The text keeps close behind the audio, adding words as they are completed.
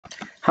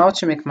How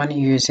to make money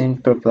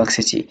using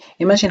Perplexity.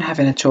 Imagine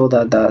having a tool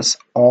that does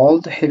all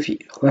the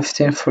heavy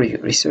lifting for you,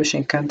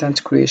 researching,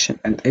 content creation,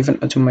 and even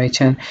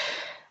automating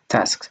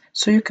tasks,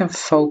 so you can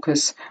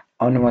focus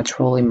on what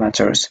really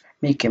matters,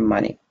 making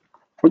money.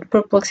 With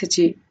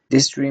Perplexity,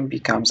 this dream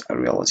becomes a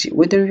reality.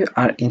 Whether you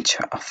are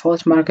into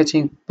affiliate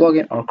marketing,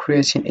 blogging, or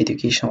creating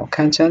educational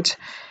content,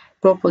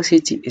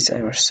 Perplexity is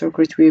our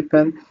secret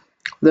weapon.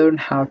 Learn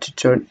how to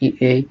turn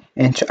EA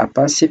into a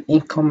passive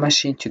income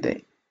machine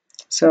today.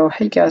 So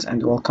hey guys,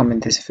 and welcome. In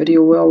this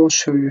video where I will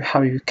show you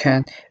how you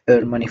can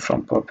earn money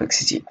from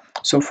Perplexity.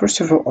 So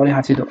first of all you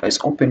have to do is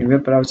open your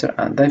web browser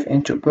and dive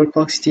into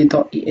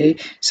perplexity.ea.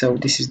 So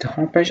this is the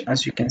homepage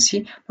as you can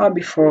see. But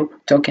before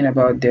talking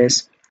about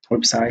this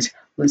website,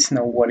 let's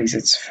know what is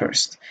it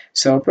first.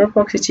 So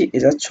Perplexity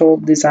is a tool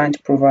designed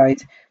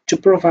to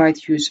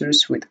provide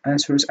users with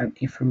answers and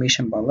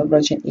information by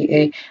leveraging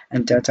EA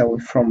and data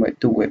from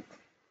the web.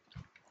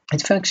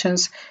 It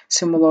functions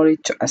similarly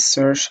to a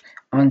search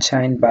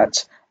engine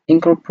but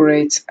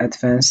incorporates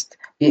advanced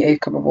AI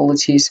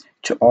capabilities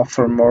to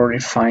offer more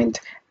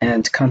refined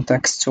and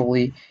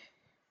contextually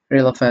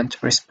relevant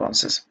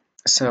responses.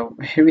 So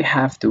here we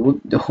have the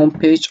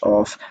homepage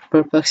of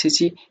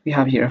Perplexity. We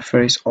have here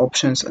various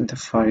options and the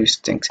various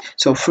things.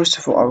 So first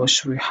of all, I will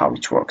show you how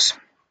it works.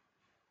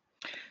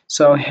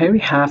 So here we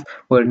have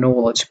where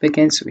knowledge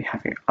begins. We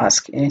have here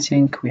ask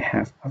anything. We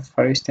have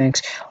various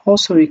things.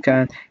 Also, you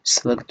can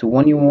select the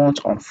one you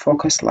want on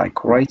focus,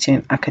 like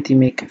writing,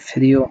 academic,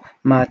 video,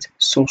 math,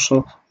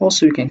 social.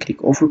 Also, you can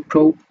click over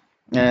pro,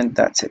 and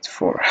that's it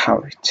for how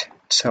it.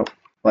 So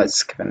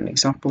let's give an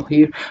example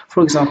here.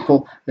 For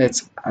example,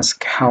 let's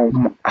ask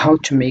how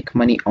to make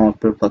money on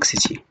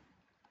Perplexity.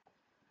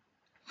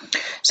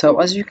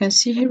 So as you can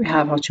see here, we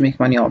have how to make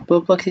money on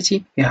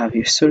Perplexity. We have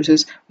here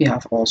sources, we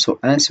have also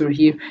answer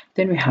here,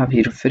 then we have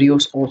here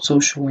videos also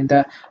showing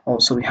that.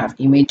 Also we have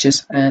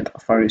images and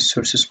various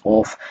sources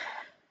of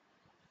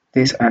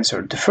this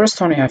answer. The first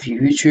one we have here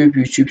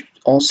YouTube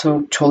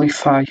also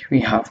Tolify,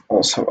 we have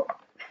also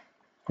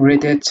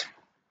Reddit,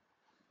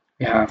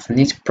 we have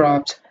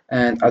NetProp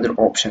and other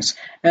options.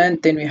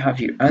 And then we have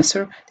here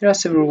answer. There are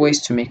several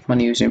ways to make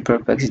money using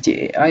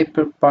Perplexity AI,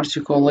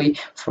 particularly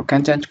for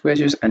content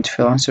creators and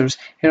freelancers.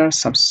 Here are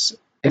some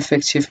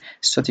effective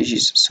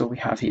strategies. So we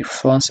have here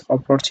freelance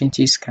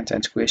opportunities,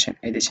 content creation,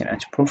 editing,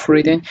 and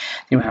proofreading.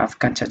 Then we have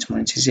content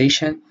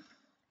monetization,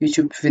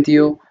 YouTube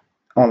video,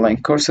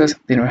 online courses.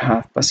 Then we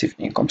have passive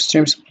income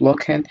streams,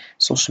 blogging,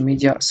 social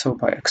media. So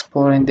by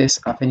exploring these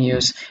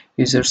avenues,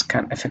 users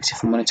can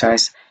effectively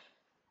monetize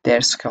their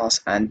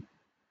skills and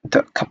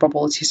the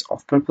capabilities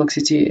of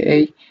Perplexity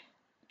AI,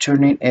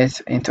 turning it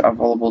into a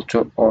valuable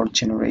tool or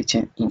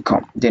generating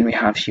income. Then we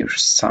have here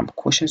some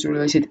questions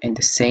related in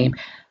the same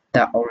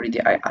that already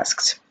I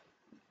asked.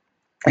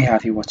 I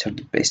have here what are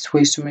the best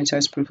ways to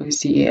monetize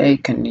Perplexity AI?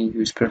 Can you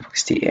use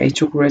Perplexity AI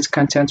to create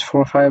content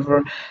for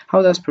Fiverr?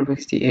 How does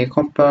Perplexity AI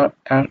compare?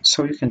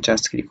 So you can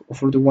just click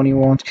over the one you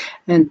want,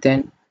 and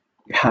then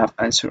you have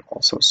answer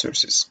also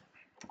sources,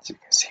 as you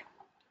can see.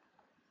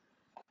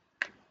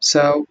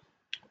 So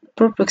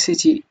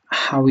Perplexity,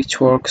 how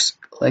it works,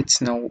 let's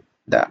know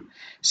that.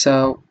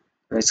 So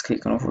let's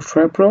click on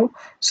Try Pro.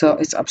 So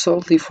it's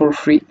absolutely for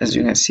free, as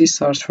you can see,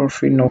 starts for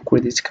free, no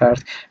credit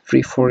card,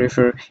 free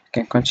forever. You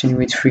can continue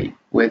it free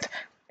with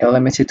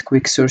unlimited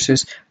quick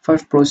sources,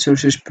 5 pro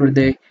sources per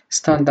day,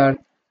 standard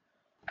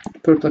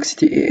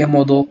Perplexity AI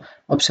model,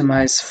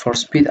 optimized for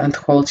speed and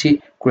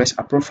quality, create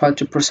a profile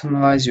to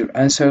personalize your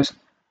answers,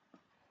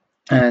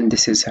 and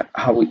this is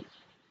how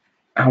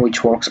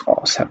it works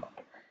also.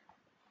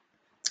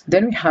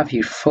 Then we have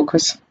here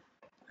focus,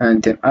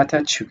 and then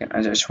attach, you can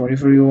adjust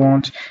whatever you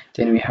want.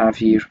 Then we have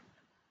here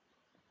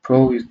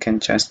pro, you can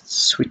just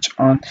switch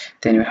on.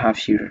 Then we have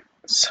here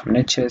some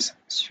niches,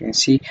 as you can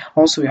see.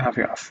 Also we have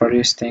here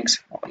various things.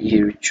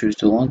 Here you choose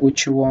the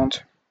language you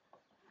want.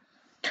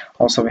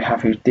 Also we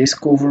have here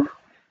discover.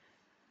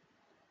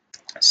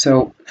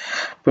 So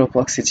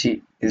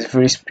Perplexity is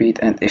very speed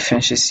and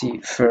efficiency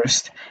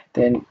first,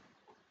 then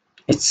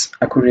it's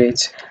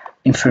accurate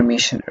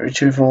information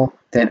retrieval,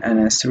 then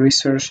enhanced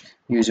research,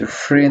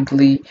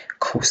 user-friendly,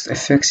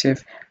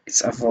 cost-effective.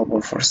 It's available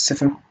for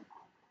 7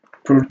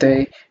 per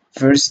day,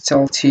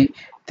 versatility,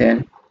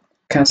 then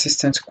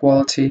consistent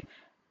quality,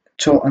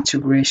 tool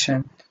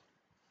integration,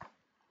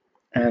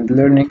 and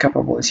learning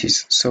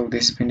capabilities. So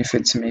these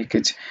benefits make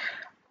it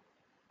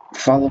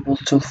valuable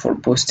tool for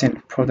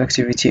boosting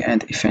productivity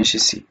and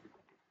efficiency,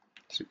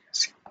 as you can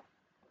see.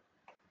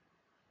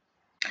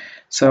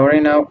 So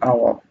right now I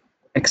will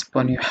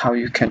explain you how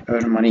you can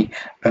earn money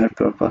on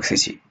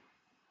Perplexity.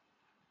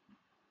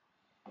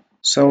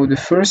 So the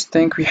first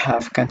thing we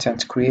have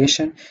content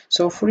creation.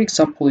 So for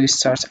example, you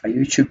start a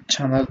YouTube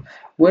channel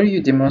where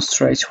you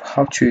demonstrate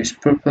how to use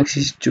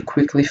Perplexity to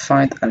quickly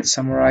find and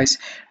summarize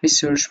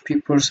research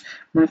papers,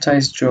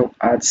 monetize job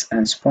ads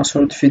and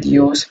sponsored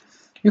videos.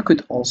 You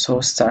could also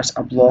start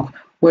a blog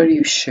where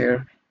you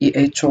share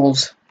EA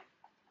tools,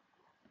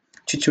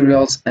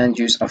 tutorials, and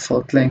use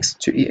affiliate links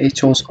to EA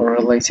tools or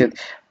related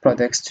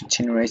products to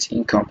generate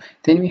income.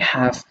 Then we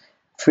have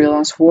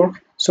freelance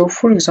work. So,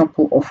 for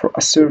example, offer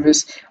a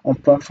service on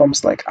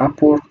platforms like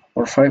Upwork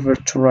or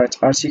Fiverr to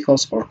write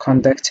articles or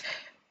conduct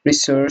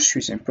research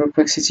using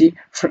Perplexity.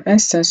 For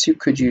instance, you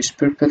could use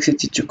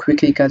Perplexity to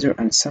quickly gather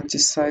and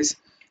synthesize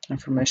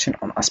information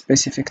on a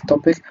specific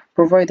topic,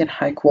 providing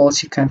high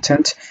quality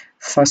content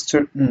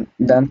faster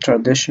than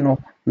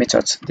traditional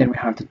methods. Then we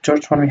have the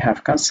third one, we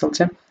have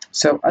consulting.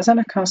 So as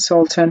a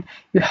consultant,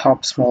 you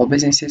help small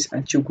businesses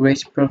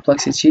integrate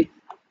Perplexity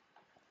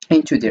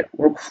into their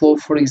workflow.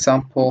 For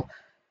example,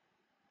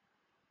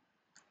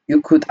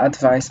 you could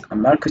advise a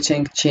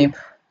marketing team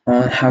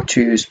on how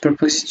to use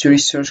Perplexity to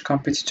research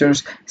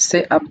competitors,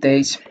 stay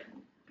updated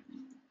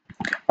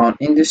on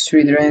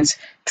industry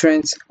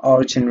trends,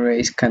 or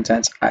generate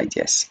content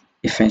ideas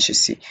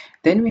efficiency.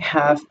 Then we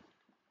have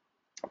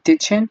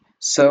teaching.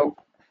 So,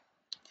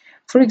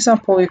 for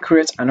example, you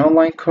create an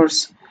online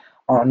course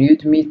on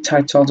Udemy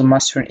titled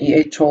Mastering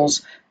EA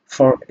Tools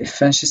for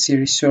Efficiency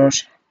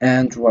Research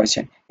and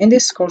Writing. In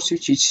this course, you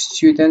teach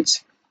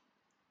students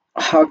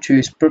how to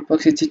use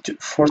Perplexity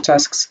for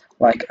tasks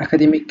like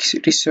academic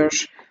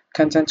research,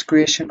 content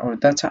creation, or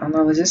data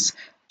analysis.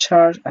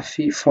 Charge a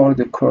fee for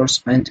the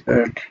course and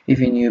earn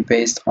revenue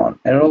based on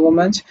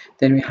enrollment.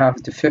 Then we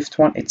have the fifth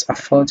one, it's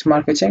affiliate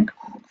marketing.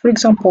 For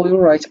example, you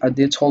write a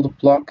detailed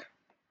blog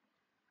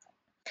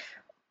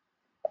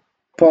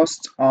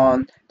post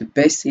on the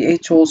best EA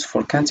tools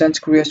for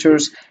content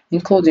creators,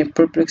 including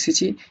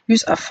Perplexity.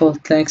 Use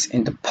affiliate links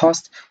in the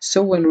post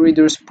so when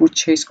readers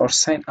purchase or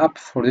sign up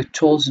for the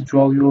tools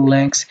through your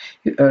links,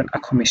 you earn a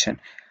commission.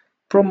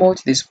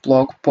 Promote this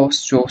blog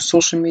post through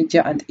social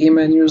media and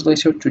email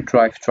newsletter to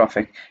drive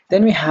traffic.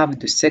 Then we have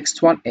the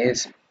sixth one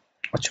is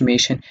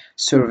automation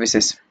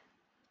services.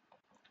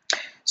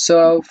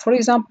 So, for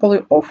example,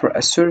 you offer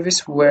a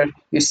service where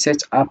you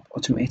set up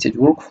automated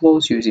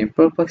workflows using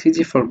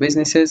Perplexity for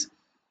businesses.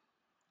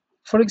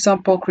 For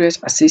example, create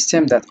a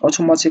system that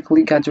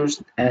automatically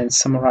gathers and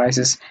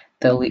summarizes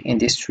daily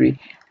industry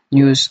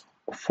news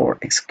for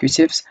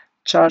executives.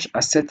 Charge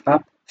a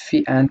setup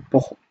fee and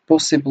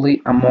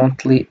possibly a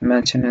monthly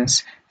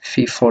maintenance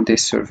fee for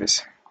this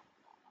service.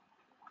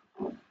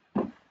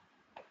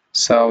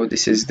 So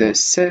this is the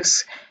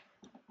sixth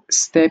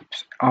step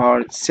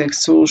or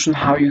sixth solution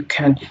how you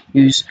can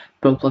use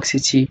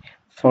Perplexity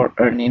for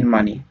earning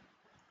money.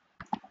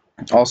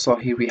 Also,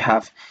 here we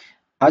have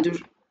other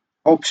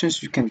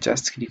options. You can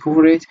just click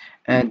over it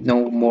and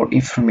know more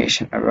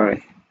information about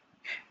it.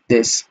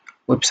 This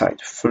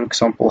website. For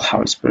example,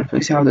 how is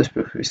Perplexity, how does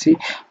Perplexity,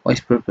 what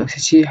is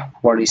Perplexity,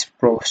 what is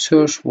Pro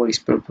Search, what is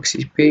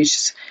Perplexity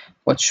Pages,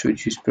 what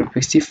should use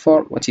Perplexity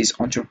for, what is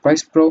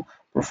Enterprise Pro,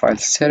 profile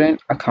setting,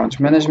 account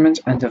management,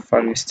 and the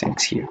various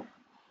things here.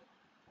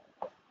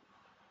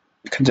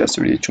 You can just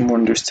read it to more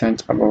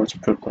understand about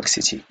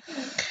Perplexity.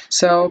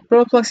 So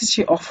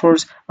Perplexity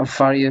offers a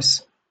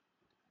various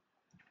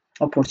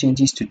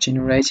opportunities to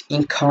generate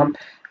income,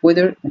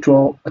 whether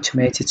through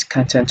automated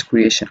content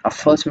creation,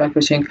 affiliate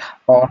marketing,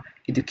 or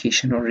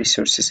educational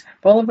resources.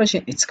 By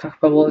leveraging its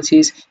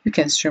capabilities, you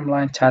can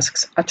streamline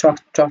tasks,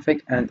 attract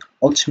traffic, and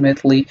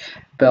ultimately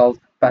build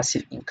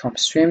passive income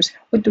streams.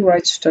 With the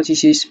right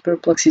strategies,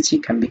 Perplexity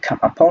can become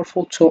a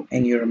powerful tool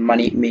in your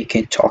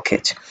money-making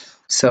toolkit.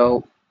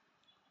 So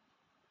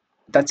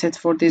that's it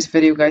for this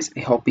video, guys.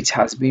 I hope it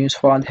has been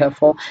useful and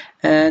helpful,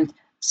 and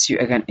see you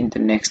again in the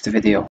next video.